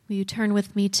Will you turn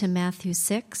with me to Matthew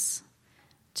 6,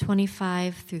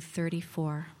 25 through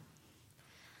 34?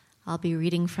 I'll be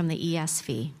reading from the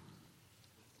ESV.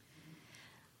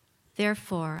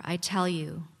 Therefore, I tell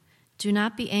you, do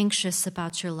not be anxious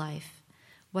about your life,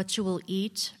 what you will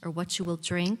eat or what you will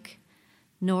drink,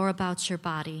 nor about your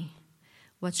body,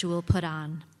 what you will put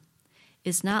on.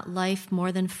 Is not life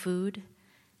more than food,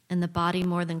 and the body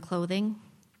more than clothing?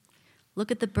 Look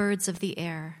at the birds of the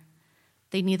air.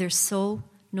 They neither sow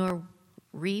nor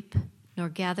reap nor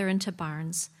gather into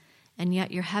barns, and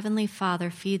yet your heavenly Father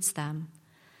feeds them.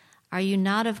 Are you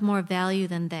not of more value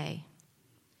than they?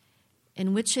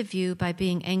 And which of you, by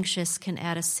being anxious, can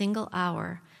add a single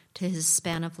hour to his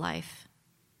span of life?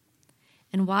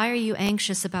 And why are you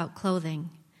anxious about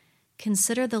clothing?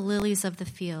 Consider the lilies of the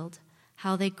field,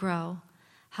 how they grow,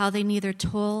 how they neither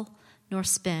toil nor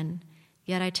spin.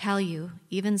 Yet I tell you,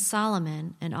 even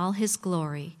Solomon in all his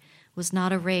glory was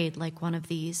not arrayed like one of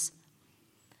these.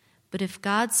 But if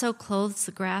God so clothes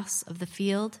the grass of the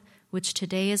field, which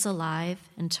today is alive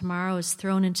and tomorrow is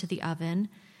thrown into the oven,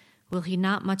 will he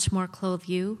not much more clothe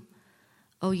you,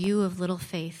 O you of little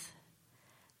faith?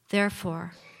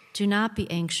 Therefore, do not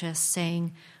be anxious,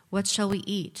 saying, what shall we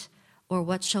eat, or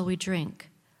what shall we drink,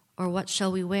 or what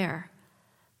shall we wear?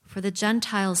 For the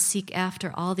Gentiles seek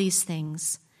after all these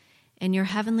things, and your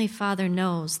heavenly Father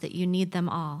knows that you need them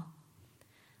all.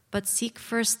 But seek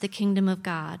first the kingdom of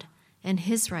God and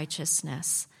his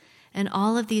righteousness, and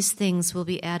all of these things will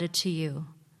be added to you.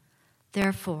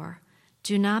 Therefore,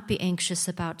 do not be anxious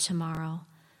about tomorrow,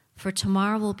 for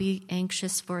tomorrow will be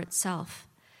anxious for itself.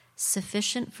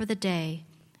 Sufficient for the day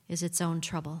is its own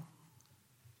trouble.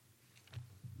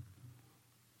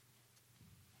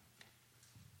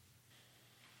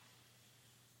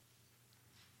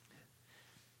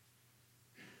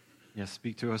 Yes,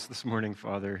 speak to us this morning,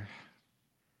 Father.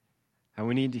 How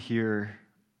we need to hear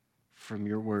from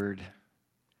your word,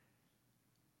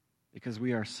 because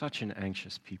we are such an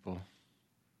anxious people.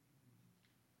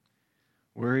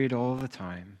 Worried all the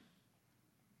time,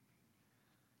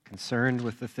 concerned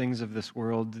with the things of this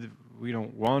world. We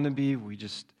don't want to be, we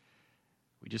just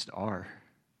are.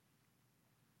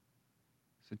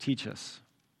 So teach us,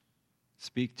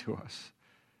 speak to us.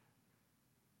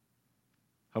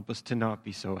 Help us to not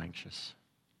be so anxious,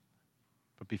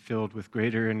 but be filled with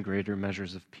greater and greater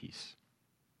measures of peace.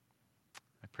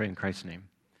 I pray in Christ's name.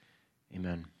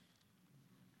 Amen.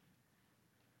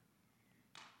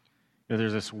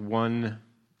 There's this one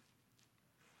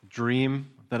dream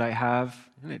that I have,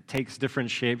 and it takes different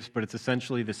shapes, but it's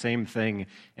essentially the same thing,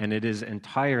 and it is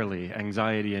entirely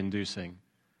anxiety-inducing.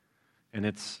 And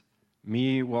it's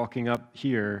me walking up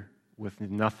here with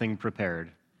nothing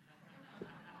prepared.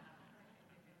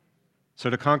 So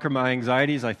to conquer my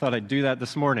anxieties, I thought I'd do that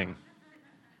this morning.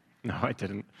 No, I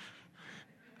didn't.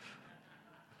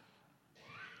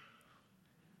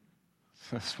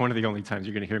 That's one of the only times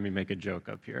you're going to hear me make a joke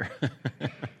up here.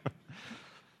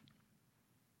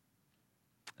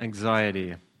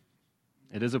 Anxiety.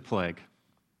 It is a plague.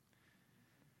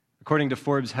 According to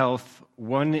Forbes Health,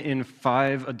 1 in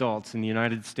 5 adults in the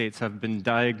United States have been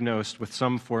diagnosed with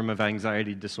some form of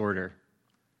anxiety disorder.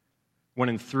 1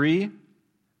 in 3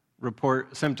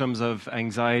 report symptoms of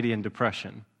anxiety and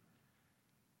depression.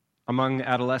 Among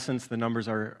adolescents, the numbers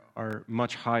are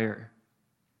much higher.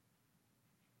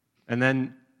 And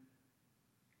then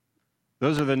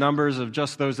those are the numbers of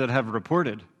just those that have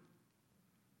reported.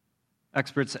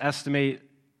 Experts estimate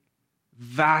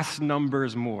vast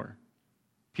numbers more.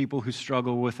 People who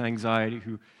struggle with anxiety,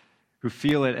 who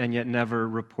feel it and yet never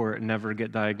report, never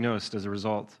get diagnosed as a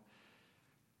result.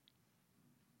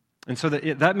 And so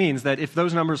that means that if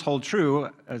those numbers hold true,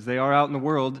 as they are out in the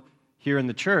world, here in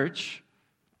the church,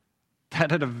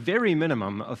 that at a very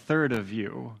minimum, a third of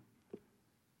you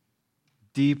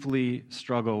deeply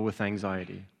struggle with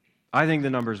anxiety. I think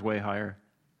the number's way higher.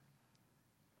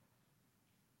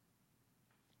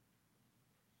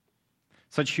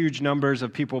 Such huge numbers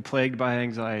of people plagued by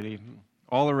anxiety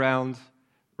all around,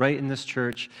 right in this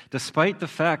church, despite the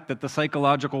fact that the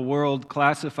psychological world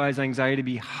classifies anxiety to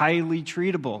be highly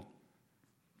treatable.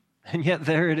 And yet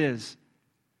there it is.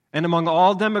 And among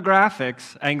all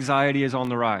demographics, anxiety is on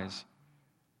the rise.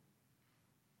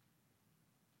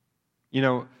 You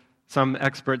know, some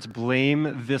experts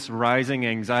blame this rising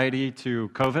anxiety to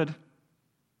COVID.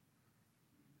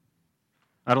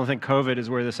 I don't think COVID is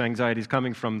where this anxiety is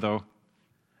coming from, though.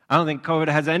 I don't think COVID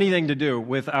has anything to do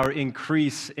with our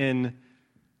increase in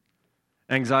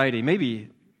anxiety, maybe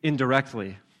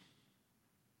indirectly.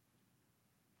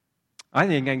 I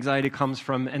think anxiety comes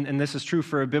from, and this is true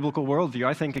for a biblical worldview,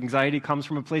 I think anxiety comes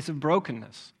from a place of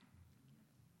brokenness.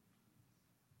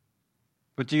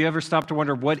 But do you ever stop to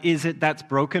wonder, what is it that's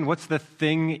broken? What's the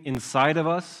thing inside of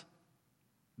us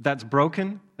that's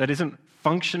broken, that isn't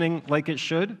functioning like it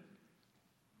should?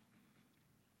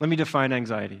 Let me define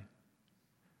anxiety.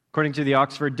 According to the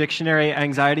Oxford Dictionary,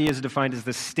 anxiety is defined as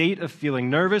the state of feeling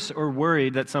nervous or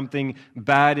worried that something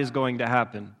bad is going to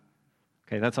happen.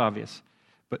 Okay, that's obvious.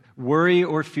 But worry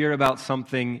or fear about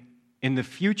something in the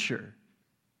future.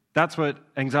 That's what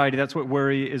anxiety, that's what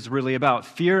worry is really about.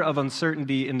 Fear of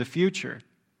uncertainty in the future.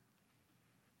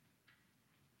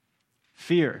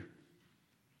 Fear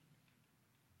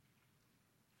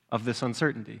of this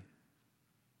uncertainty.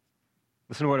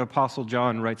 Listen to what Apostle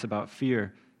John writes about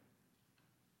fear.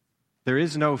 There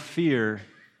is no fear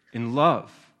in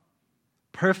love.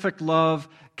 Perfect love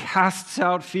casts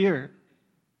out fear.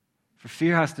 For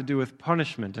fear has to do with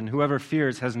punishment, and whoever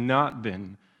fears has not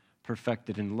been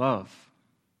perfected in love.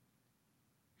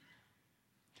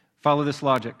 Follow this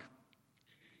logic.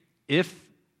 If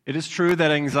it is true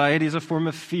that anxiety is a form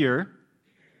of fear,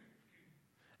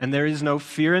 and there is no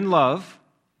fear in love,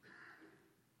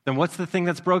 then what's the thing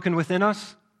that's broken within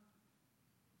us?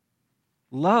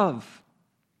 Love.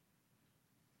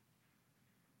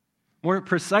 More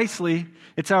precisely,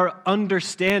 it's our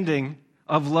understanding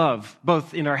of love,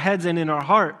 both in our heads and in our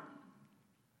heart.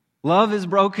 Love is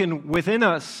broken within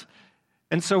us,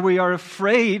 and so we are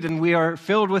afraid and we are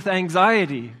filled with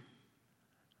anxiety.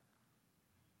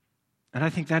 And I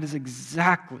think that is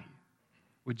exactly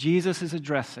what Jesus is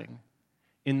addressing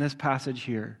in this passage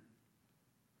here.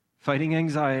 Fighting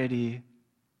anxiety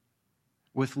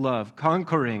with love,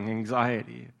 conquering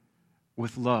anxiety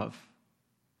with love.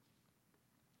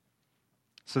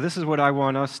 So this is what I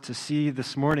want us to see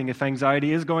this morning. If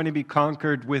anxiety is going to be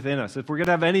conquered within us, if we're going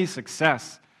to have any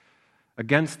success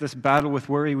against this battle with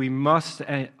worry, we must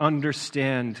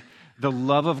understand the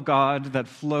love of God that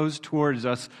flows towards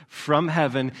us from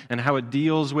heaven and how it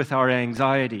deals with our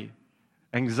anxiety.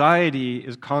 Anxiety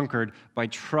is conquered by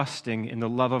trusting in the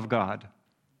love of God.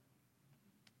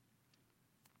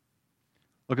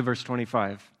 Look at verse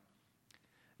 25.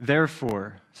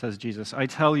 Therefore, says Jesus, I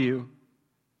tell you,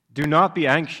 do not be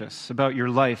anxious about your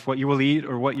life, what you will eat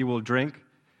or what you will drink,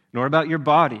 nor about your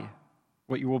body,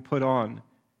 what you will put on.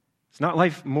 Is not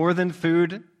life more than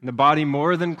food, and the body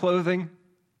more than clothing?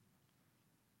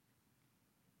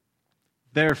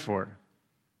 Therefore,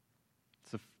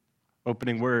 it's an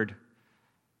opening word,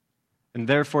 and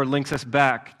therefore links us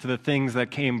back to the things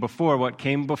that came before. What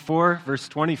came before? Verse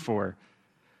 24.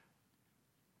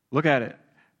 Look at it.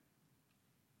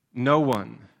 No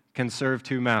one can serve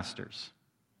two masters.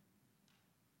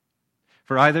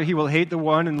 For either he will hate the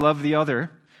one and love the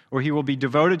other, or he will be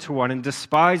devoted to one and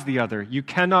despise the other. You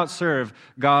cannot serve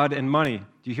God and money.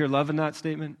 Do you hear love in that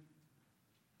statement?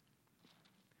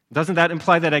 Doesn't that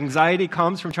imply that anxiety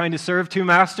comes from trying to serve two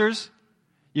masters?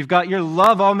 You've got your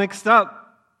love all mixed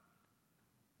up.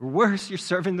 Or worse, you're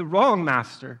serving the wrong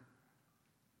master.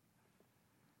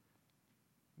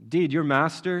 Indeed, your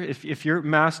master, if your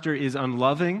master is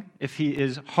unloving, if he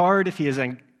is hard, if he is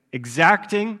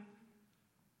exacting,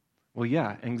 well,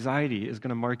 yeah, anxiety is going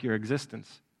to mark your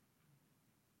existence.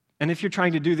 And if you're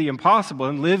trying to do the impossible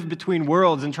and live between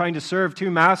worlds and trying to serve two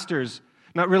masters,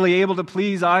 not really able to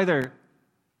please either,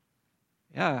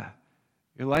 yeah,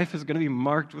 your life is going to be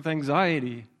marked with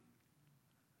anxiety.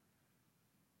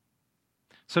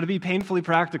 So to be painfully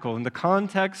practical, in the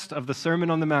context of the Sermon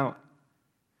on the Mount,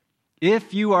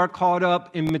 if you are caught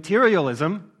up in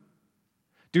materialism,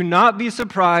 do not be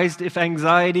surprised if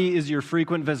anxiety is your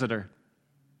frequent visitor.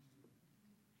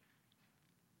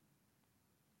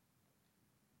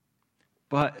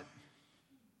 But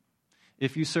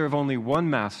if you serve only one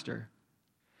master,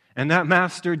 and that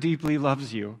master deeply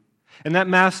loves you, and that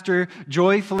master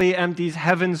joyfully empties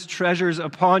heaven's treasures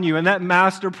upon you, and that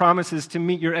master promises to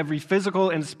meet your every physical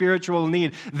and spiritual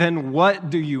need, then what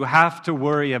do you have to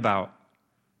worry about?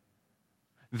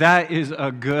 That is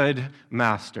a good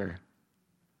master.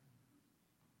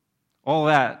 All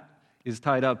that is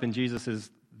tied up in Jesus'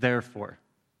 therefore.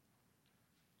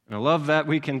 And I love that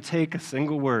we can take a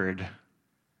single word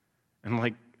and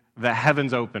like the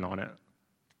heavens open on it.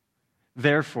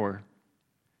 Therefore.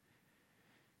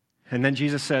 And then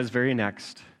Jesus says very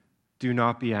next, do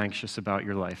not be anxious about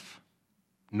your life,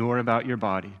 nor about your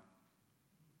body.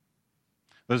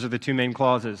 Those are the two main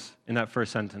clauses in that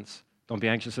first sentence. Don't be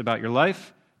anxious about your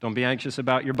life. Don't be anxious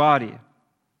about your body.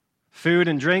 Food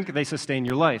and drink, they sustain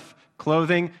your life.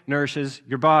 Clothing nourishes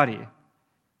your body.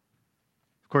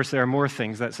 Of course, there are more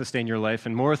things that sustain your life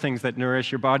and more things that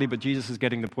nourish your body, but Jesus is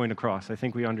getting the point across. I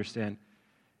think we understand.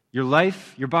 Your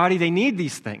life, your body, they need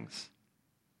these things.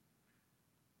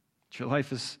 Your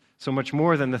life is so much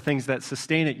more than the things that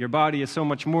sustain it. Your body is so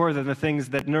much more than the things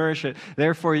that nourish it.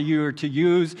 Therefore, you are to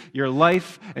use your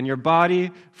life and your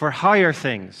body for higher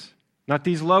things, not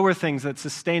these lower things that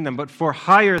sustain them, but for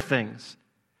higher things.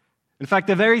 In fact,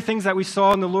 the very things that we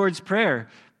saw in the Lord's Prayer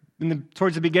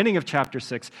towards the beginning of chapter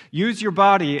 6. Use your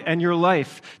body and your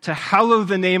life to hallow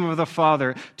the name of the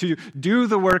Father, to do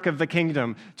the work of the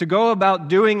kingdom, to go about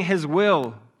doing His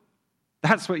will.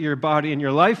 That's what your body and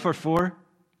your life are for.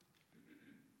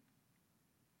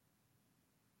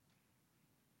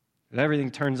 And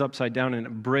everything turns upside down and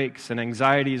it breaks, and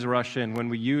anxieties rush in when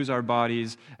we use our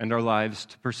bodies and our lives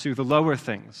to pursue the lower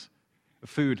things,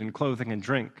 food and clothing and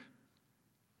drink.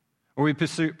 Or we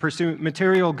pursue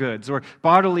material goods, or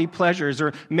bodily pleasures,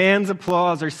 or man's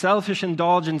applause, or selfish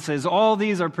indulgences. All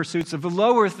these are pursuits of the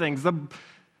lower things, the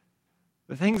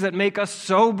things that make us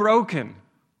so broken.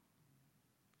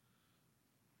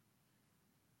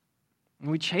 When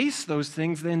we chase those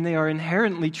things, then they are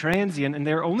inherently transient, and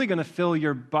they're only going to fill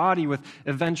your body with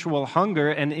eventual hunger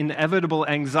and inevitable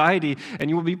anxiety, and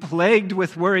you will be plagued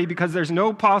with worry because there's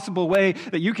no possible way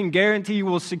that you can guarantee you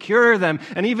will secure them.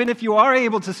 And even if you are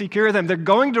able to secure them, they're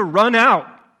going to run out.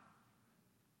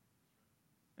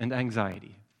 And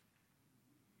anxiety.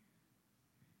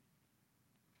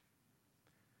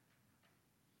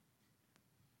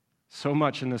 So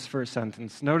much in this first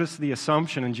sentence. Notice the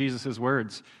assumption in Jesus'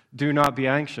 words, do not be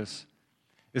anxious.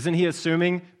 Isn't he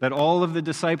assuming that all of the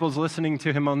disciples listening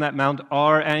to him on that mount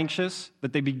are anxious,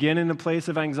 that they begin in a place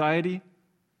of anxiety?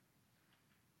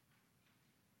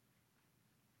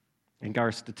 And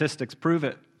our statistics prove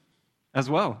it as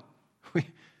well.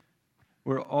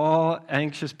 We're all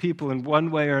anxious people in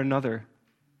one way or another.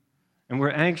 And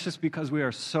we're anxious because we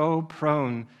are so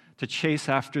prone to chase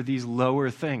after these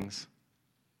lower things.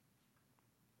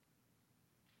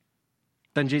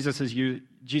 Then Jesus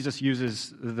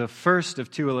uses the first of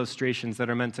two illustrations that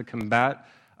are meant to combat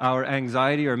our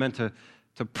anxiety, or meant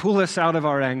to pull us out of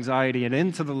our anxiety and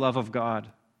into the love of God.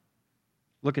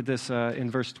 Look at this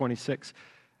in verse 26.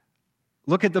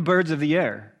 Look at the birds of the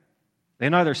air. They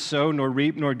neither sow nor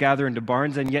reap nor gather into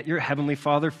barns, and yet your heavenly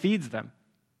Father feeds them.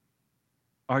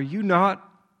 Are you not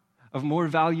of more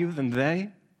value than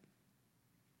they?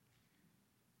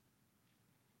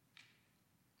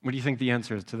 What do you think the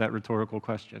answer is to that rhetorical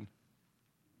question?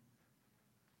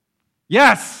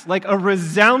 Yes, like a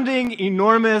resounding,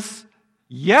 enormous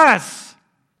yes.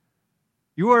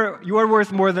 You are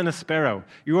worth more than a sparrow.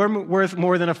 You are worth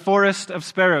more than a forest of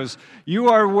sparrows. You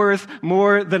are worth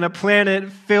more than a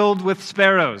planet filled with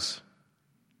sparrows.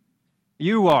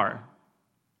 You are.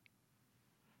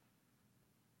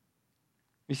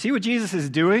 You see what Jesus is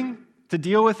doing to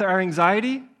deal with our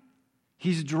anxiety?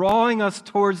 He's drawing us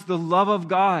towards the love of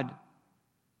God.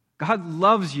 God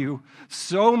loves you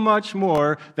so much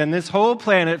more than this whole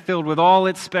planet filled with all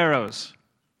its sparrows.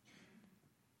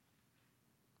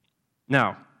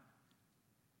 Now,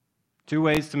 two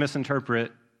ways to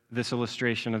misinterpret this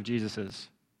illustration of Jesus's.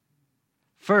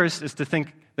 First is to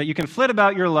think that you can flit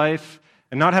about your life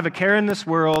and not have a care in this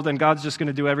world, and God's just going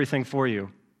to do everything for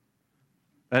you.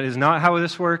 That is not how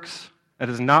this works. That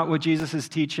is not what Jesus is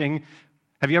teaching.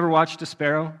 Have you ever watched a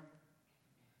sparrow?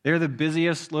 They're the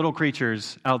busiest little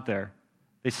creatures out there.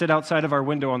 They sit outside of our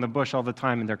window on the bush all the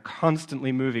time, and they're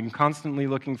constantly moving, constantly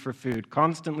looking for food,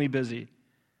 constantly busy.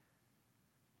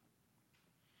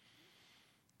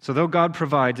 So though God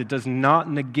provides, it does not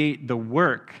negate the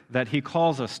work that he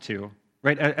calls us to.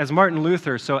 Right? As Martin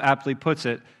Luther so aptly puts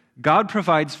it, God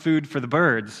provides food for the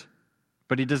birds,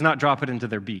 but he does not drop it into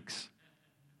their beaks.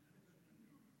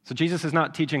 So Jesus is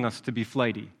not teaching us to be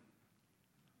flighty.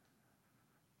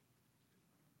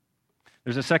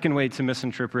 There's a second way to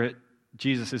misinterpret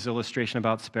Jesus' illustration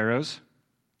about sparrows,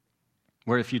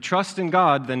 where if you trust in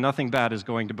God, then nothing bad is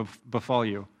going to befall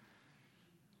you.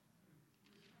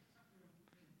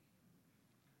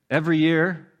 Every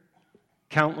year,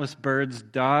 countless birds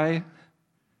die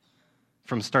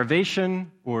from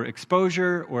starvation or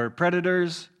exposure or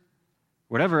predators,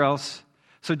 whatever else.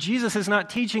 So Jesus is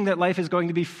not teaching that life is going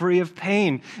to be free of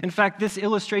pain. In fact, this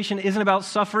illustration isn't about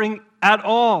suffering at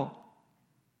all.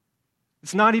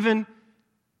 It's not even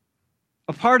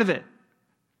a part of it.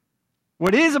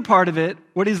 What is a part of it,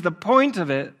 what is the point of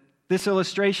it, this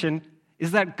illustration,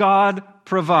 is that God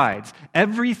provides.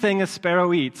 Everything a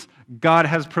sparrow eats, God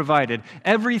has provided.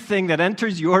 Everything that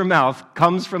enters your mouth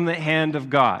comes from the hand of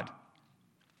God.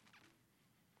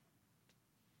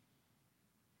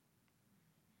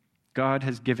 God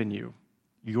has given you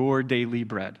your daily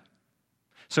bread.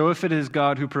 So if it is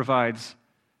God who provides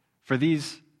for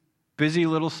these busy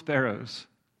little sparrows,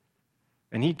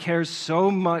 and he cares so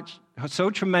much,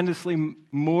 so tremendously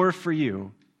more for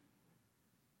you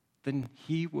then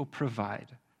he will provide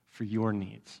for your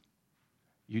needs.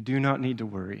 You do not need to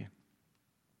worry.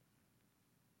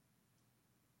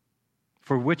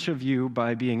 For which of you,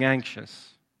 by being anxious,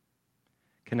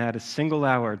 can add a single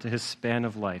hour to his span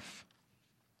of life?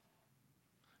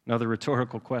 Another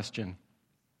rhetorical question.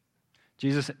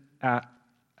 Jesus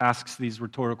asks these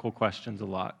rhetorical questions a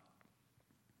lot.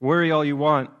 Worry all you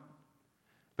want,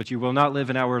 but you will not live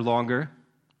an hour longer.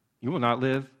 You will not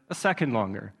live a second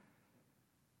longer.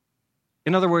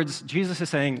 In other words, Jesus is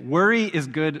saying, worry is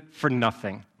good for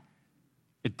nothing.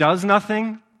 It does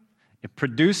nothing. It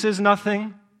produces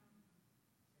nothing.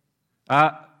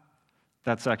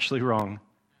 That's actually wrong.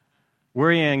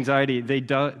 Worry and anxiety, they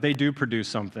do produce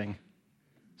something.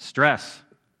 Stress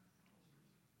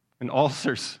and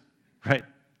ulcers, right?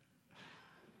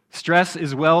 Stress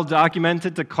is well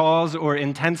documented to cause or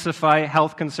intensify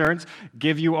health concerns,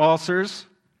 give you ulcers,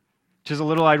 which is a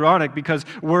little ironic because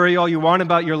worry all you want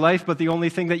about your life, but the only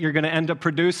thing that you're going to end up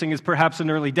producing is perhaps an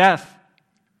early death.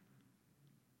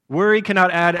 Worry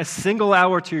cannot add a single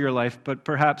hour to your life, but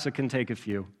perhaps it can take a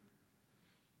few.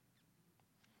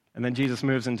 And then Jesus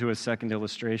moves into his second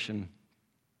illustration.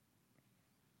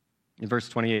 In verse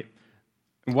 28,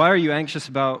 why are you anxious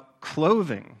about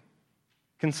clothing?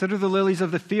 Consider the lilies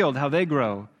of the field, how they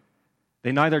grow.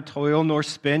 They neither toil nor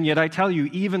spin, yet I tell you,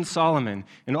 even Solomon,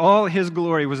 in all his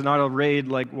glory, was not arrayed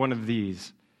like one of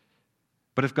these.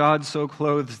 But if God so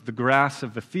clothes the grass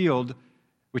of the field,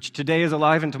 which today is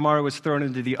alive and tomorrow is thrown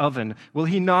into the oven, will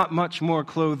he not much more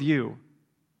clothe you,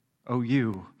 O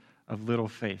you of little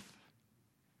faith?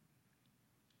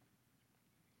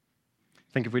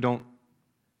 I think if we don't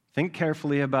think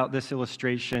carefully about this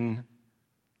illustration,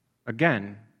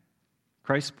 again,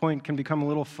 Christ's point can become a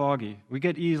little foggy. We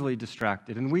get easily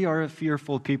distracted, and we are a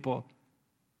fearful people.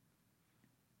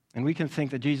 And we can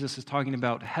think that Jesus is talking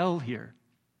about hell here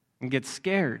and get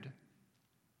scared.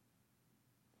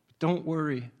 But don't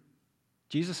worry.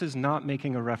 Jesus is not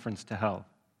making a reference to hell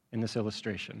in this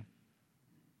illustration.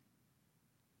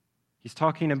 He's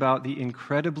talking about the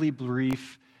incredibly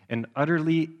brief and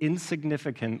utterly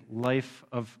insignificant life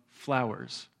of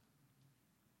flowers.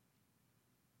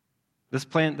 This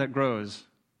plant that grows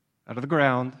out of the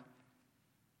ground,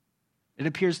 it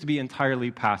appears to be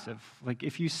entirely passive. Like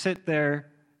if you sit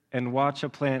there and watch a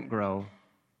plant grow,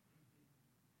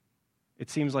 it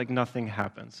seems like nothing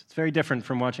happens. It's very different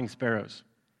from watching sparrows.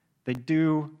 They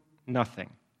do nothing.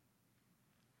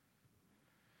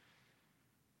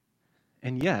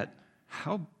 And yet,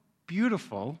 how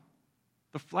beautiful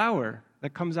the flower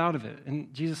that comes out of it.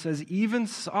 And Jesus says, even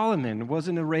Solomon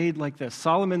wasn't arrayed like this.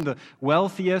 Solomon, the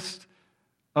wealthiest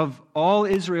of all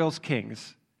Israel's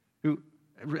kings, who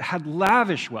had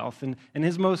lavish wealth, and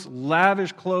his most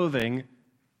lavish clothing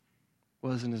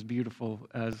wasn't as beautiful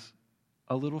as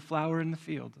a little flower in the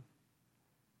field.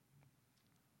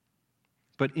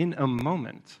 But in a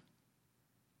moment,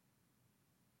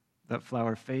 that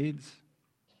flower fades,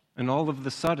 and all of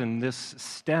a sudden, this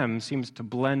stem seems to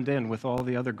blend in with all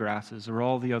the other grasses or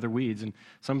all the other weeds. And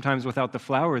sometimes without the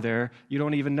flower there, you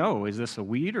don't even know, is this a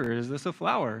weed or is this a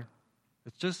flower?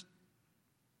 It's just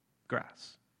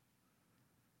grass.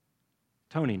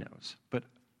 Tony knows, but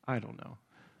I don't know.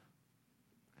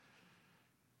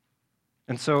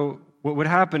 And so what would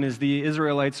happen is the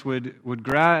Israelites would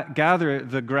gather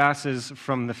the grasses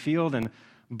from the field and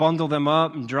bundle them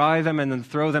up and dry them and then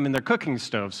throw them in their cooking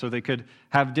stove so they could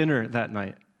have dinner that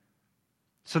night.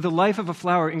 So the life of a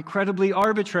flower, incredibly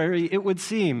arbitrary, it would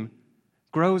seem,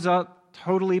 grows up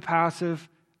totally passive,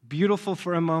 beautiful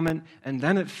for a moment, and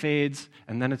then it fades,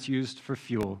 and then it's used for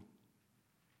fuel.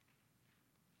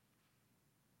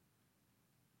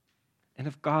 And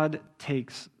if God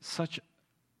takes such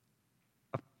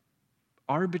an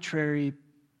arbitrary,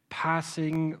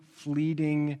 passing,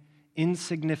 fleeting,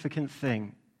 insignificant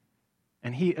thing,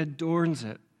 and he adorns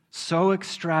it so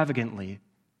extravagantly,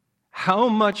 how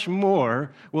much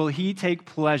more will he take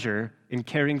pleasure in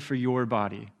caring for your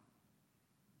body?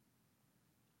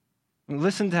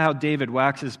 Listen to how David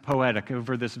waxes poetic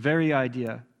over this very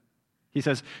idea. He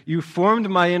says, "You formed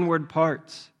my inward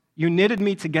parts. You knitted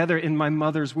me together in my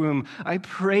mother's womb. I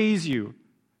praise you,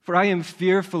 for I am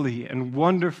fearfully and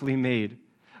wonderfully made.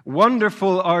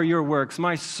 Wonderful are your works.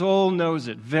 My soul knows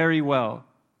it very well."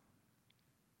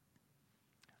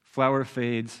 Flower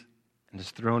fades and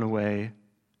is thrown away.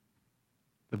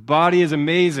 The body is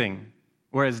amazing,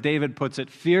 or as David puts it,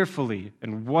 fearfully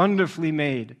and wonderfully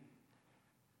made.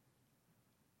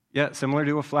 Yet, similar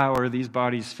to a flower, these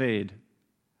bodies fade.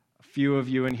 A few of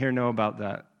you in here know about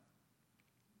that.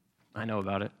 I know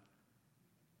about it.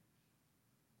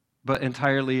 But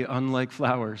entirely unlike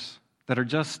flowers that are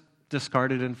just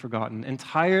discarded and forgotten.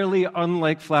 Entirely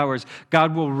unlike flowers,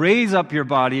 God will raise up your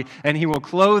body, and he will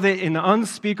clothe it in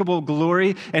unspeakable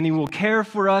glory, and he will care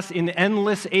for us in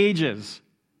endless ages.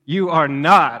 You are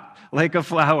not like a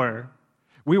flower.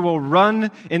 We will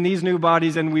run in these new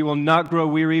bodies, and we will not grow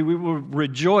weary. We will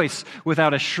rejoice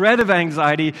without a shred of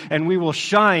anxiety, and we will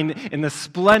shine in the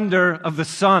splendor of the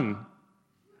sun.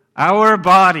 Our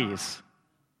bodies.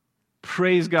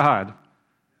 Praise God.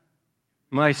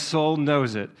 My soul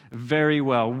knows it very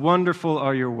well. Wonderful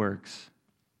are your works.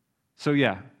 So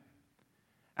yeah,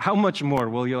 how much more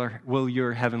will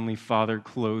your heavenly Father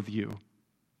clothe you?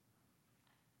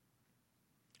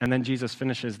 And then Jesus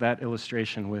finishes that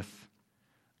illustration with,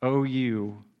 "O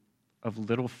you of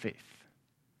little faith."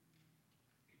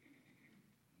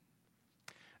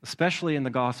 Especially in the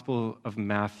Gospel of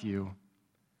Matthew,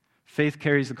 faith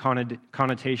carries the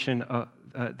connotation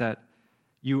that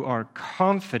you are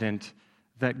confident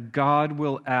that God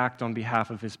will act on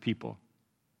behalf of his people.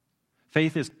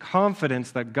 Faith is confidence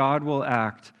that God will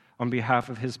act on behalf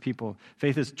of his people.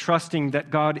 Faith is trusting that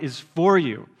God is for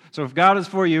you. So if God is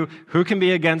for you, who can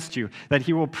be against you? That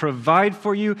he will provide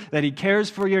for you, that he cares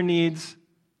for your needs,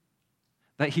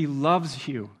 that he loves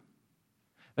you,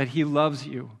 that he loves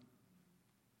you.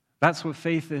 That's what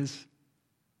faith is.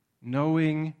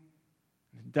 Knowing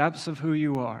the depths of who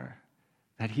you are,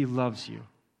 that he loves you.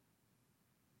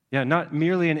 Yeah, not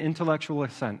merely an intellectual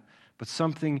assent, but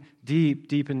something deep,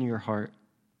 deep in your heart.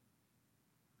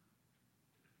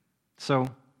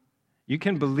 So, you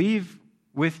can believe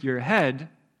with your head,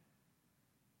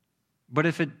 but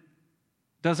if it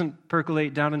doesn't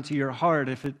percolate down into your heart,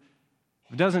 if it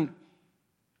doesn't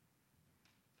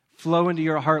flow into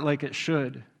your heart like it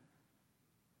should,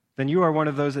 then you are one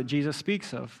of those that Jesus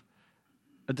speaks of,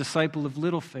 a disciple of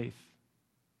little faith.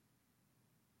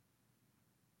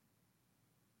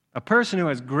 A person who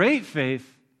has great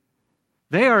faith,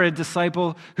 they are a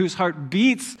disciple whose heart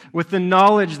beats with the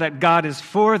knowledge that God is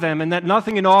for them and that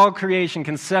nothing in all creation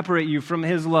can separate you from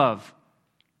his love.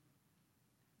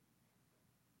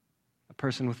 A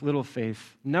person with little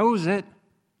faith knows it,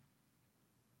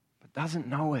 but doesn't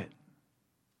know it.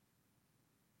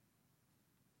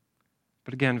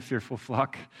 But again, fearful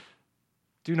flock,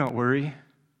 do not worry.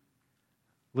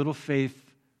 Little faith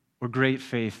or great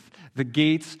faith, the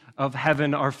gates of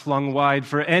heaven are flung wide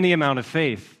for any amount of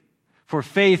faith. For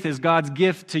faith is God's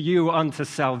gift to you unto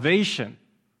salvation.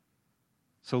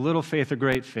 So little faith or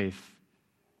great faith,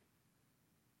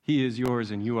 he is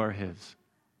yours and you are his.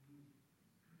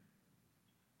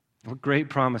 What great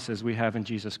promises we have in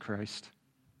Jesus Christ.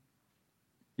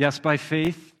 Yes, by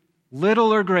faith,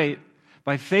 little or great,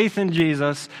 by faith in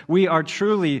Jesus, we are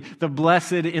truly the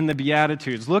blessed in the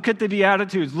Beatitudes. Look at the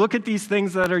Beatitudes. Look at these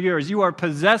things that are yours. You are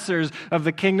possessors of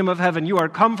the kingdom of heaven. You are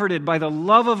comforted by the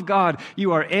love of God.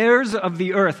 You are heirs of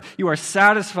the earth. You are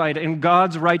satisfied in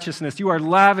God's righteousness. You are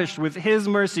lavished with his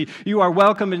mercy. You are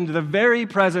welcomed into the very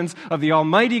presence of the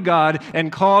Almighty God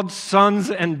and called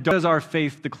sons and daughters. Does our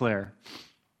faith declare?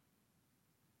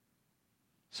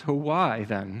 So why,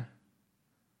 then,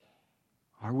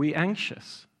 are we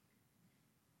anxious?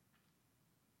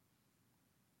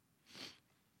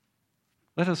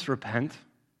 Let us repent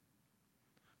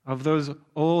of those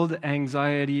old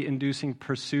anxiety-inducing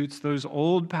pursuits, those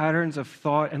old patterns of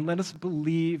thought, and let us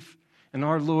believe in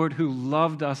our Lord who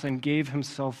loved us and gave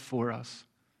himself for us.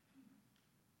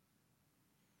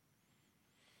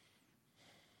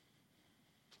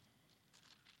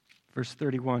 Verse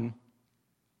 31.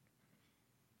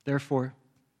 Therefore,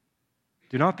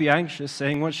 do not be anxious,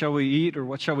 saying, what shall we eat, or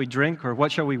what shall we drink, or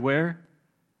what shall we wear?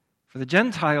 For the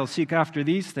Gentiles seek after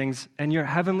these things, and your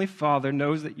heavenly Father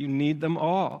knows that you need them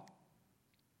all.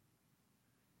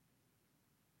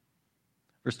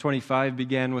 Verse 25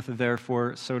 began with a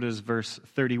therefore, so does verse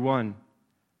 31.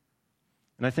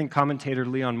 And I think commentator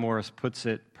Leon Morris puts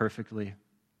it perfectly.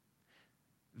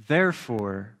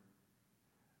 Therefore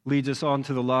leads us on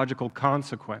to the logical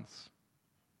consequence.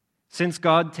 Since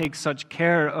God takes such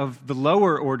care of the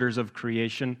lower orders of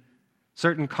creation,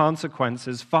 certain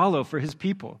consequences follow for his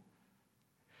people.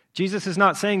 Jesus is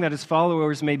not saying that his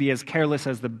followers may be as careless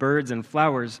as the birds and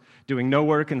flowers, doing no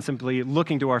work and simply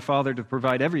looking to our Father to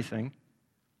provide everything.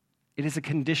 It is a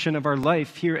condition of our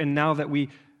life here and now that we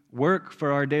work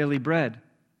for our daily bread.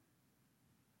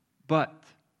 But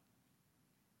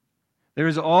there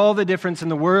is all the difference in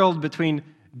the world between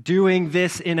doing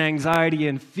this in anxiety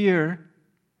and fear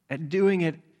and doing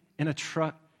it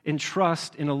in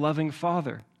trust in a loving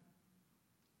Father.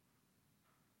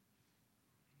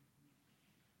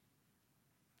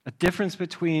 A difference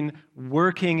between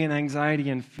working in anxiety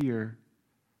and fear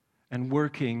and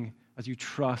working as you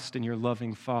trust in your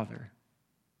loving Father.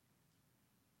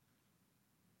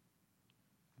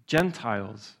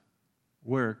 Gentiles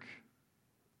work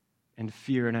in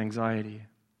fear and anxiety.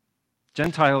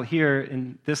 Gentile here,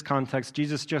 in this context,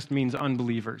 Jesus just means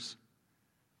unbelievers.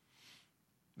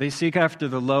 They seek after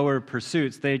the lower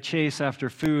pursuits. They chase after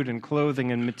food and clothing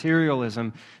and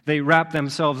materialism. They wrap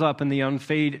themselves up in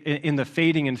the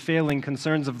fading and failing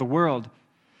concerns of the world.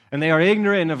 And they are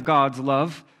ignorant of God's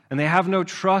love, and they have no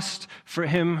trust for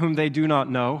Him whom they do not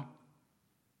know.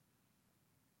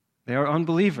 They are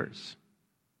unbelievers.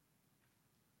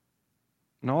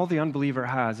 And all the unbeliever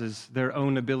has is their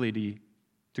own ability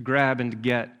to grab and to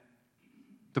get,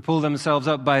 to pull themselves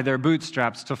up by their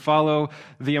bootstraps, to follow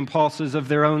the impulses of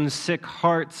their own sick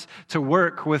hearts, to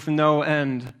work with no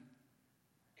end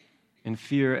in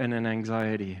fear and in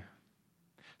anxiety.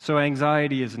 So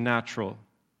anxiety is natural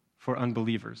for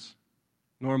unbelievers,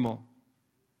 normal,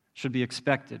 should be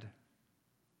expected.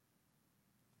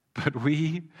 But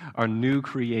we are new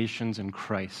creations in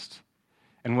Christ.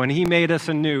 And when He made us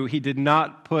anew, He did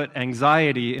not put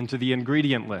anxiety into the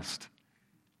ingredient list.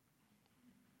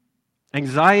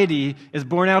 Anxiety is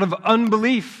born out of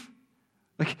unbelief,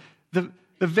 like the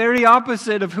very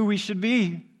opposite of who we should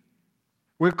be.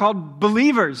 We're called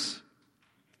believers.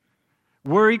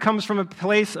 Worry comes from a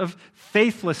place of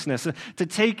faithlessness.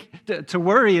 To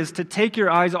worry is to take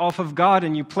your eyes off of God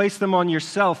and you place them on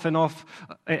yourself and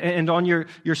on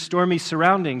your stormy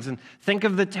surroundings. And think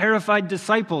of the terrified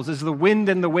disciples as the wind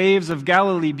and the waves of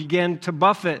Galilee began to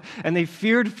buffet, and they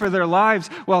feared for their lives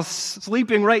while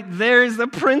sleeping right there is the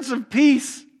Prince of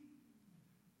Peace.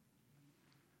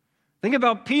 Think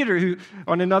about Peter, who,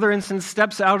 on another instance,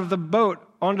 steps out of the boat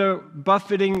onto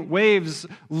buffeting waves,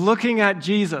 looking at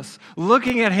Jesus,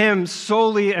 looking at Him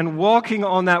solely and walking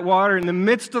on that water in the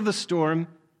midst of the storm.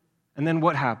 And then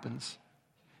what happens?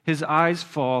 His eyes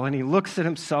fall, and he looks at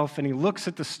himself, and he looks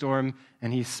at the storm,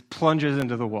 and he plunges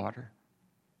into the water.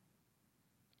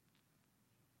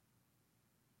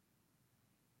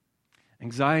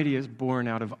 Anxiety is born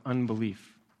out of unbelief.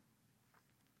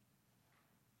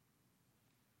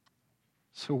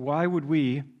 So why would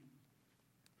we,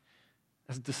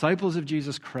 as disciples of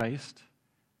Jesus Christ,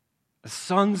 as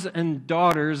sons and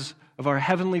daughters of our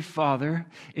Heavenly Father,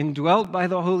 indwelt by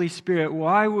the Holy Spirit,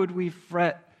 why would we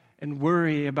fret and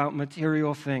worry about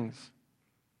material things,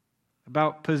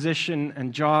 about position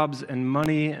and jobs and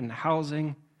money and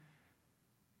housing?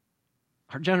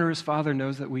 Our generous Father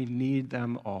knows that we need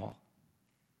them all.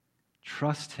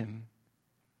 Trust Him.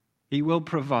 He will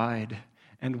provide.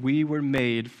 And we were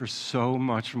made for so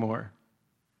much more.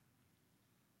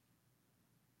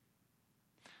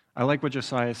 I like what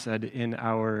Josiah said in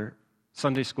our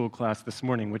Sunday school class this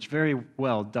morning, which very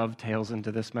well dovetails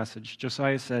into this message.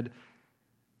 Josiah said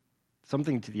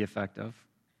something to the effect of,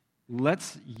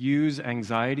 let's use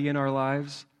anxiety in our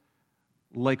lives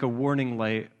like a warning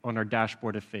light on our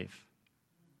dashboard of faith.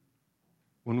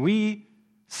 When we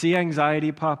see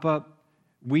anxiety pop up,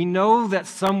 we know that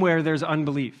somewhere there's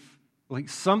unbelief. Like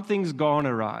something's gone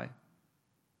awry.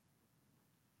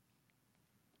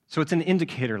 So it's an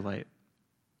indicator light.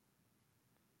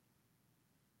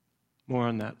 More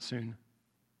on that soon.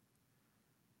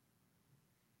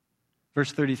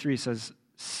 Verse 33 says,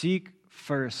 "Seek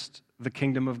first the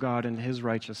kingdom of God and His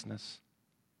righteousness,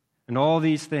 and all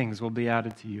these things will be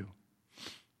added to you."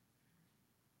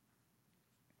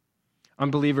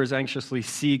 Unbelievers anxiously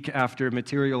seek after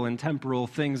material and temporal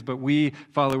things, but we,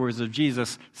 followers of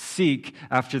Jesus, seek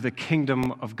after the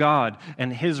kingdom of God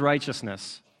and His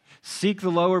righteousness. Seek the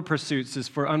lower pursuits is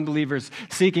for unbelievers.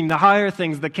 Seeking the higher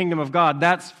things, the kingdom of God,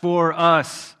 that's for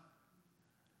us.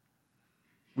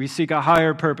 We seek a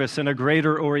higher purpose and a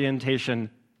greater orientation.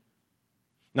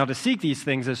 Now, to seek these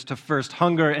things is to first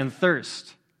hunger and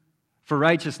thirst for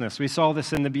righteousness. We saw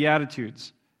this in the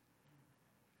Beatitudes.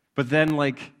 But then,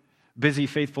 like busy,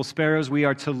 faithful sparrows, we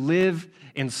are to live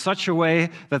in such a way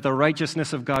that the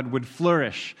righteousness of God would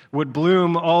flourish, would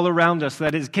bloom all around us,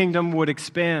 that His kingdom would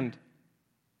expand.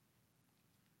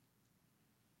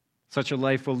 Such a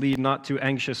life will lead not to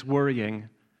anxious worrying,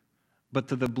 but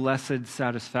to the blessed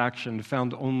satisfaction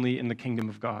found only in the kingdom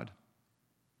of God.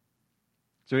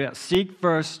 So seek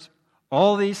first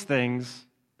all these things,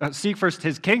 seek first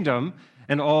His kingdom,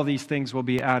 and all these things will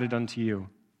be added unto you.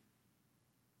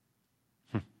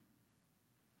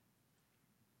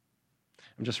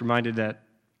 I'm just reminded that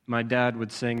my dad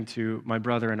would sing to my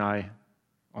brother and I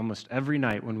almost every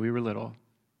night when we were little,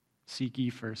 "Seek ye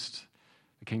first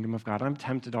the kingdom of God." I'm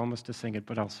tempted almost to sing it,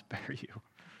 but I'll spare you.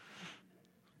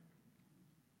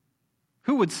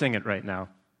 Who would sing it right now?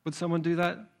 Would someone do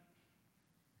that?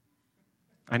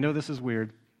 I know this is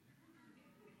weird.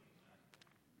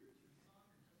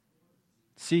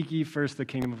 Seek ye first the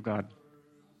kingdom of God.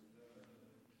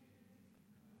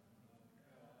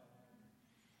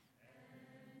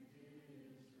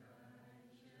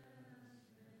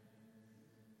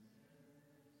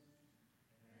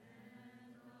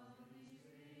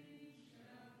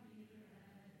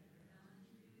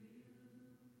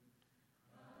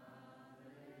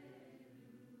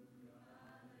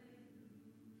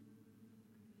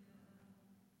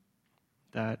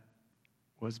 That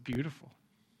was beautiful.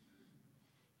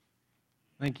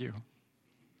 Thank you.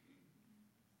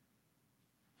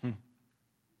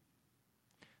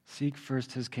 Seek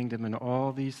first his kingdom, and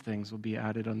all these things will be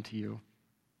added unto you.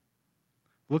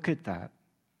 Look at that.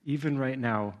 Even right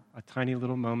now, a tiny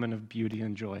little moment of beauty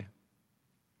and joy.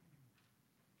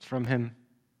 It's from him.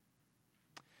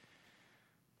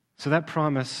 So that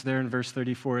promise there in verse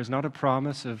 34 is not a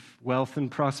promise of wealth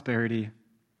and prosperity.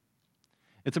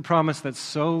 It's a promise that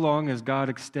so long as God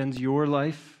extends your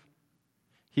life,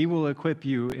 he will equip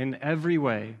you in every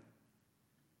way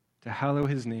to hallow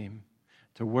his name,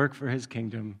 to work for his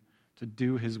kingdom, to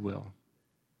do his will.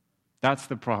 That's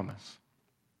the promise.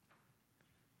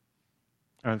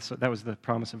 So that was the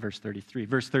promise of verse 33.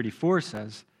 Verse 34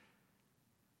 says,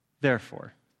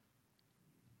 therefore,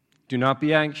 do not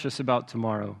be anxious about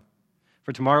tomorrow,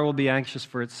 for tomorrow will be anxious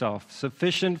for itself.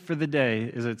 Sufficient for the day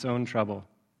is its own trouble.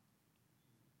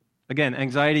 Again,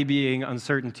 anxiety being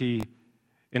uncertainty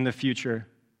in the future.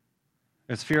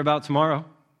 It's fear about tomorrow.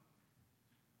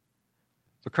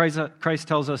 So Christ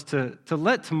tells us to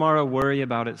let tomorrow worry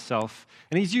about itself.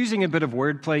 And he's using a bit of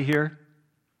wordplay here,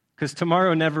 because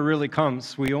tomorrow never really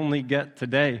comes. We only get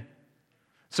today.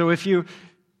 So if you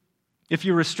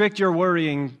restrict your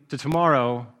worrying to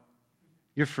tomorrow,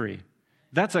 you're free.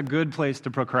 That's a good place to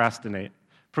procrastinate.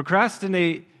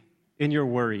 Procrastinate in your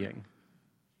worrying.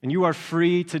 And you are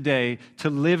free today to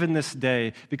live in this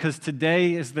day, because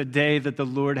today is the day that the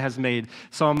Lord has made.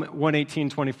 Psalm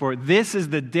 118:24. This is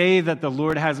the day that the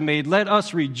Lord has made. Let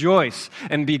us rejoice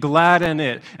and be glad in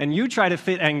it. And you try to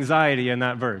fit anxiety in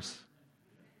that verse.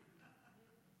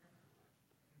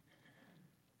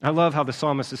 I love how the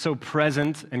psalmist is so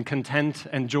present and content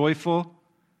and joyful.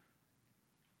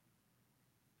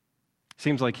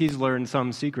 Seems like he's learned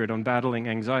some secret on battling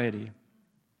anxiety.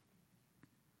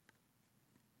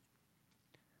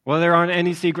 Well, there aren't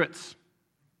any secrets.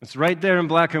 It's right there in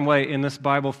black and white in this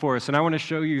Bible for us. And I want to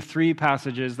show you 3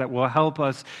 passages that will help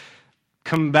us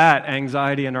combat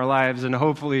anxiety in our lives and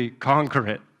hopefully conquer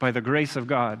it by the grace of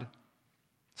God.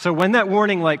 So when that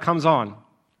warning light comes on,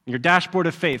 your dashboard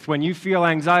of faith, when you feel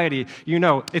anxiety, you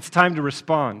know it's time to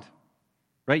respond.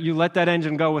 Right? You let that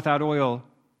engine go without oil.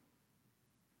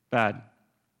 Bad.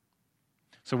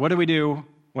 So what do we do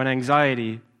when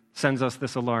anxiety sends us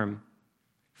this alarm?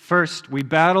 First, we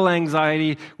battle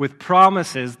anxiety with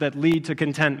promises that lead to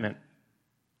contentment.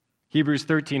 Hebrews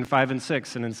 13:5 and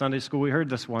 6, and in Sunday school we heard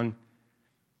this one.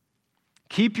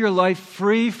 Keep your life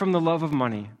free from the love of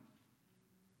money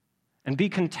and be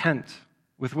content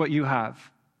with what you have.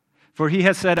 For he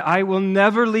has said, I will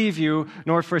never leave you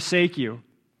nor forsake you.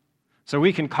 So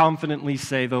we can confidently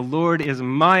say, the Lord is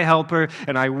my helper,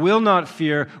 and I will not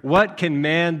fear. What can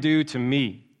man do to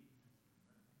me?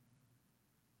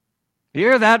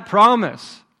 Hear that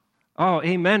promise. Oh,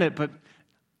 amen it, but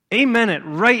amen it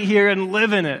right here and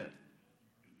live in it.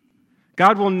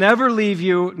 God will never leave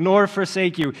you nor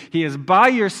forsake you. He is by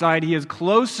your side. He is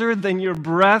closer than your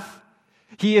breath.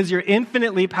 He is your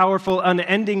infinitely powerful,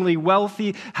 unendingly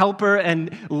wealthy helper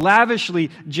and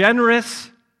lavishly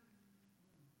generous.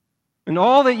 And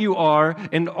all that you are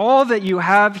and all that you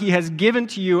have, he has given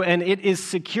to you, and it is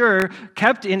secure,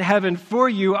 kept in heaven for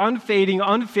you, unfading,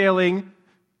 unfailing,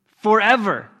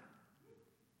 forever.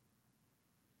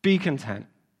 Be content.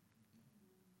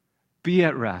 Be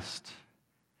at rest.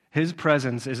 His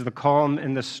presence is the calm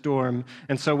in the storm.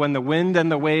 And so when the wind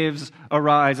and the waves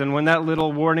arise, and when that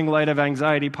little warning light of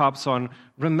anxiety pops on,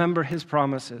 remember his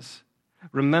promises.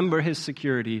 Remember his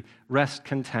security. Rest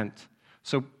content.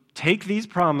 So take these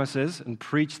promises and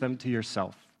preach them to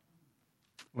yourself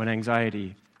when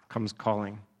anxiety comes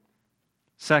calling.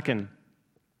 Second,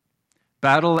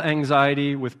 battle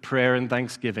anxiety with prayer and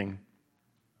thanksgiving.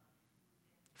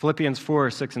 Philippians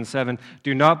 4:6 and 7.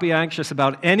 Do not be anxious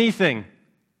about anything,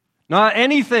 not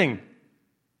anything,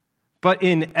 but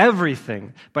in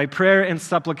everything, by prayer and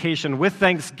supplication, with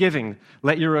thanksgiving,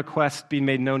 let your requests be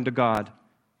made known to God.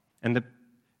 And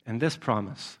this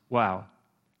promise, wow.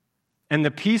 And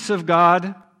the peace of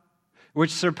God,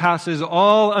 which surpasses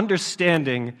all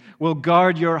understanding, will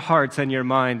guard your hearts and your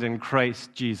mind in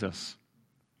Christ Jesus.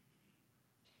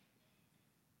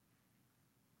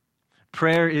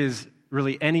 Prayer is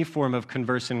really any form of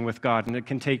conversing with God, and it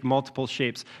can take multiple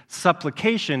shapes.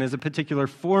 Supplication is a particular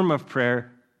form of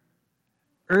prayer,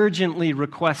 urgently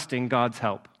requesting God's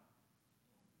help.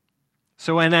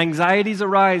 So when anxieties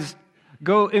arise,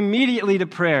 go immediately to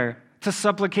prayer, to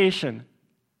supplication.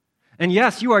 And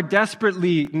yes, you are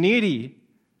desperately needy,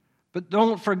 but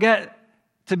don't forget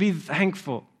to be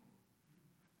thankful.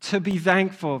 to be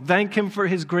thankful. Thank him for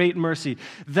his great mercy.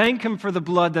 Thank him for the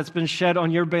blood that's been shed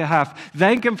on your behalf.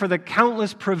 Thank him for the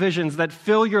countless provisions that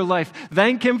fill your life.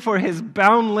 Thank him for his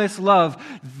boundless love.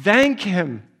 Thank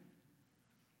him.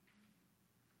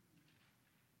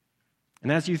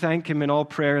 And as you thank him in all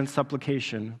prayer and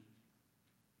supplication,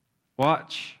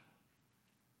 watch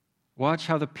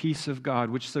how the peace of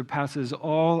God, which surpasses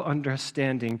all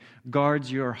understanding,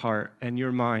 guards your heart and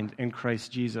your mind in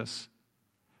Christ Jesus,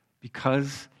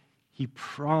 because he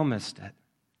promised it.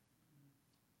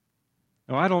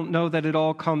 Now, I don't know that it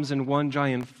all comes in one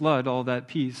giant flood, all that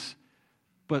peace,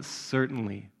 but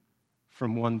certainly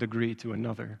from one degree to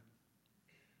another.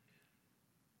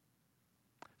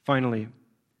 Finally,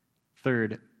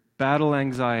 third, battle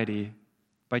anxiety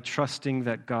by trusting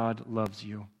that God loves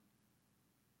you.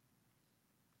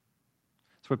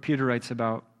 That's what Peter writes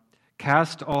about.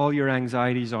 Cast all your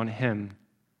anxieties on him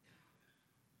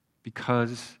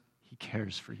because he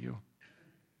cares for you.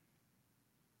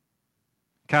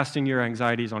 Casting your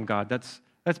anxieties on God. That's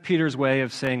Peter's way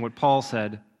of saying what Paul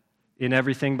said, in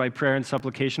everything by prayer and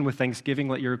supplication with thanksgiving,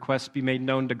 let your requests be made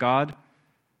known to God.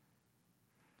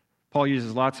 Paul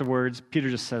uses lots of words. Peter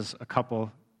just says a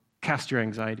couple. Cast your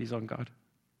anxieties on God.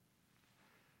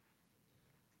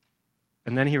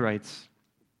 And then he writes,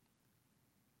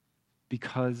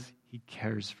 because he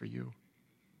cares for you.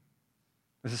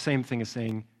 It's the same thing as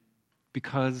saying,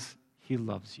 because he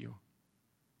loves you.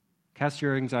 Cast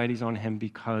your anxieties on him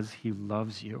because he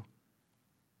loves you.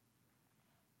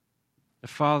 The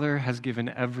Father has given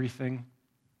everything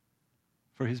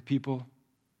for his people,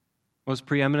 most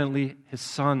preeminently his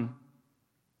Son,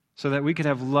 so that we could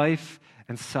have life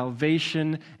and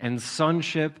salvation and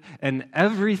sonship and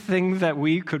everything that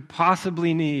we could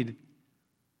possibly need.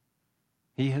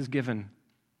 He has given.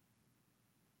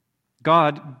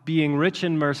 God, being rich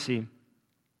in mercy,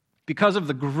 because of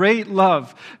the great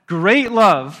love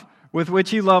with which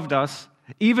he loved us,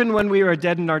 even when we were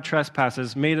dead in our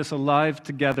trespasses, made us alive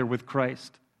together with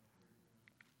Christ.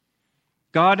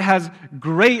 God has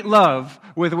great love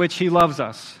with which he loves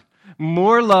us.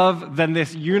 More love than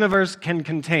this universe can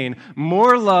contain.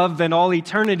 More love than all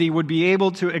eternity would be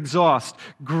able to exhaust.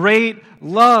 Great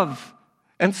love.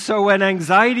 And so when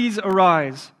anxieties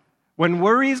arise, when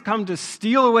worries come to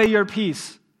steal away your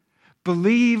peace,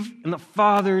 believe in the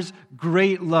Father's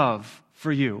great love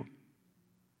for you.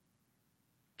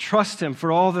 Trust him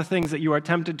for all the things that you are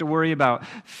tempted to worry about.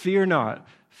 Fear not,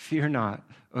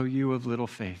 O you of little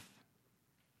faith.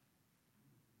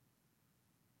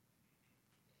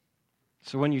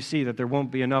 So when you see that there won't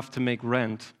be enough to make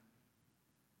rent,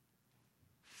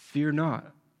 fear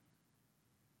not.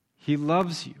 He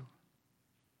loves you.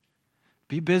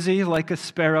 Be busy like a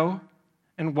sparrow,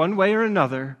 and one way or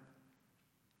another,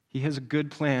 he has a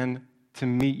good plan to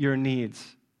meet your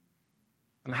needs.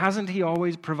 And hasn't he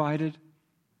always provided?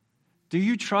 Do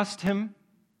you trust him?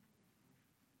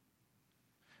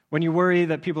 When you worry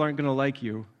that people aren't going to like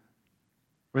you,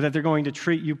 or that they're going to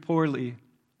treat you poorly,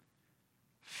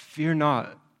 fear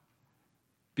not,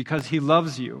 because he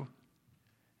loves you,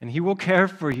 and he will care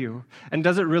for you. And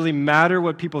does it really matter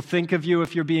what people think of you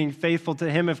if you're being faithful to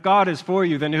him? If God is for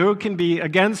you, then who can be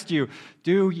against you?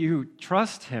 Do you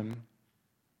trust him?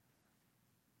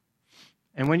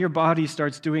 And when your body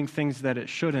starts doing things that it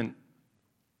shouldn't,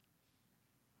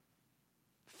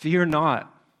 fear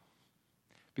not,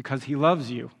 because he loves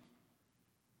you,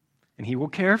 and he will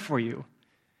care for you,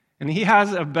 and he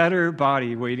has a better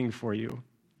body waiting for you.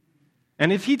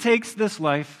 And if he takes this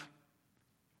life,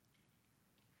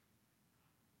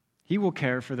 he will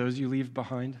care for those you leave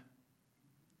behind.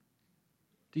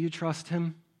 Do you trust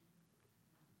him?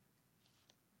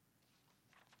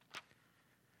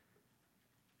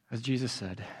 As Jesus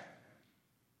said,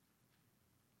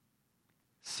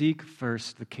 seek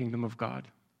first the kingdom of God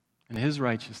and his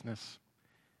righteousness,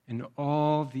 and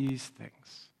all these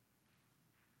things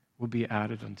will be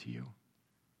added unto you.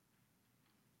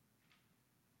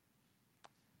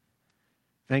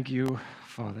 Thank you,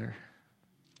 Father,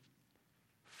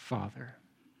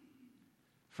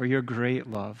 for your great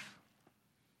love.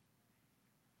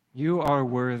 You are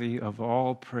worthy of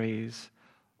all praise,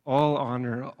 all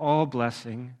honor, all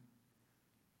blessing.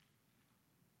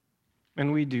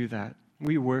 And we do that.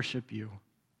 We worship you.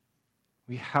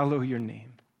 We hallow your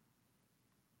name.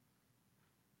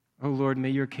 Oh Lord, may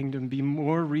your kingdom be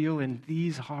more real in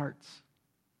these hearts.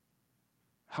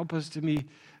 Help us to be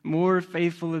more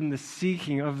faithful in the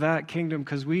seeking of that kingdom,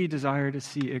 because we desire to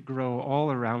see it grow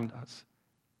all around us.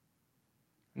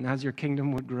 And as your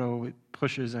kingdom would grow, it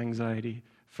pushes anxiety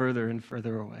further and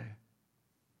further away.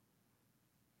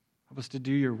 Help us to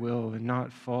do your will and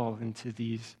not fall into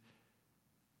these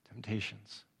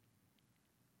temptations.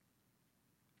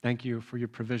 Thank you for your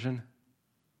provision.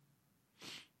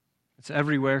 It's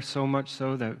everywhere, so much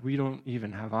so that we don't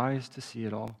even have eyes to see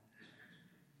it all.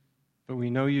 But we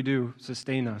know you do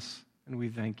sustain us, and we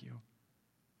thank you.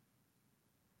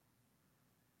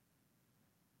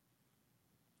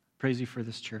 Praise you for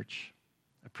this church.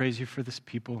 I praise you for this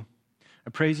people. I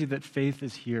praise you that faith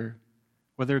is here,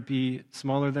 whether it be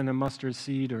smaller than a mustard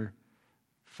seed or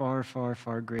far, far,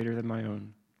 far greater than my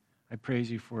own. I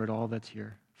praise you for it all that's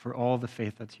here, for all the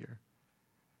faith that's here.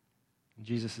 In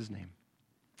Jesus' name,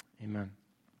 amen.